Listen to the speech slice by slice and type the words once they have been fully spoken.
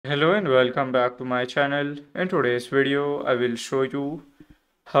Hello and welcome back to my channel. In today's video, I will show you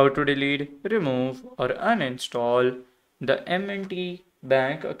how to delete, remove or uninstall the MNT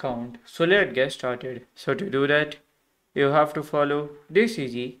bank account. So let's get started. So to do that, you have to follow this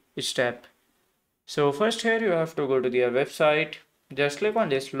easy step. So first here you have to go to their website. Just click on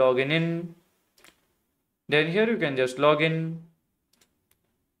this login in. Then here you can just log in.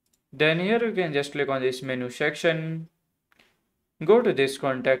 Then here you can just click on this menu section. Go to this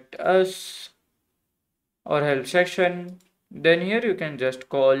contact us or help section. Then here you can just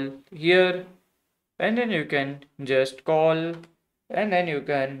call here and then you can just call and then you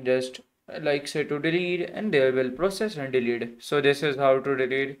can just like say to delete and they will process and delete. So this is how to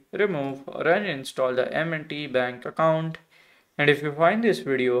delete, remove or uninstall the M&T bank account. And if you find this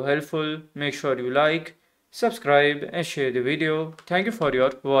video helpful, make sure you like, subscribe and share the video. Thank you for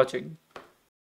your watching.